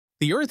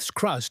The Earth's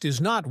crust is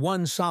not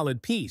one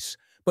solid piece,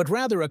 but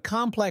rather a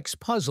complex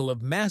puzzle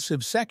of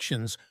massive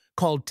sections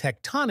called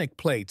tectonic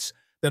plates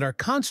that are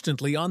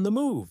constantly on the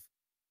move.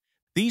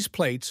 These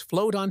plates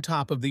float on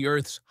top of the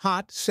Earth's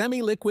hot,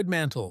 semi-liquid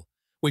mantle,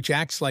 which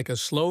acts like a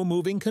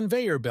slow-moving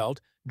conveyor belt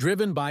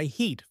driven by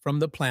heat from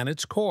the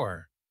planet's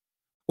core.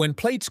 When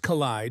plates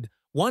collide,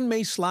 one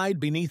may slide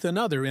beneath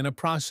another in a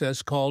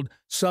process called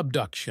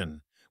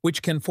subduction,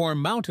 which can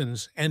form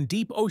mountains and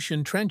deep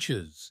ocean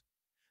trenches.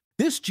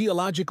 This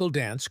geological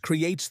dance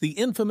creates the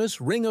infamous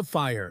Ring of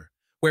Fire,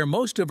 where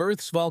most of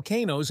Earth's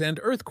volcanoes and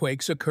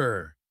earthquakes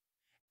occur.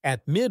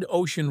 At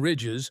mid-ocean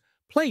ridges,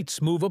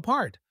 plates move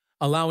apart,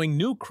 allowing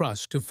new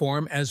crust to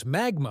form as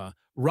magma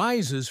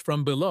rises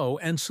from below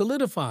and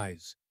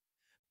solidifies.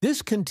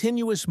 This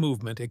continuous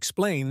movement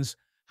explains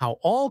how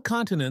all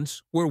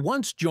continents were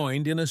once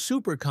joined in a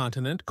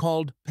supercontinent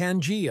called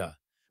Pangaea,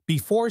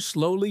 before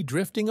slowly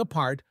drifting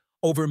apart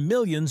over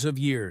millions of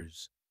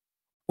years.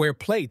 Where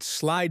plates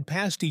slide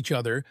past each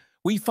other,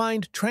 we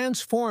find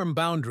transform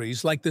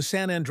boundaries like the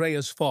San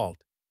Andreas Fault,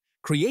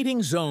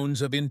 creating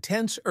zones of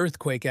intense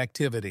earthquake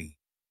activity.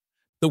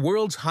 The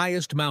world's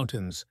highest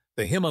mountains,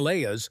 the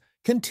Himalayas,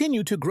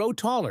 continue to grow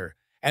taller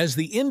as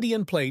the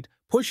Indian Plate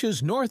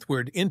pushes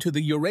northward into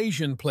the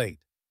Eurasian Plate.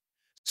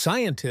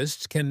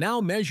 Scientists can now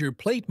measure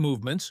plate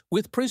movements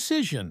with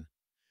precision,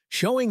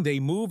 showing they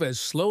move as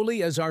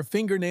slowly as our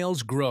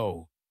fingernails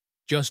grow,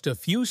 just a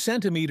few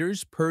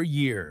centimeters per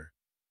year.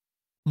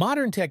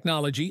 Modern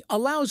technology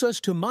allows us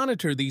to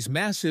monitor these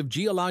massive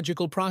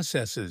geological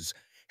processes,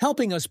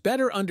 helping us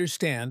better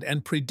understand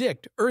and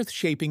predict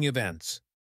Earth-shaping events.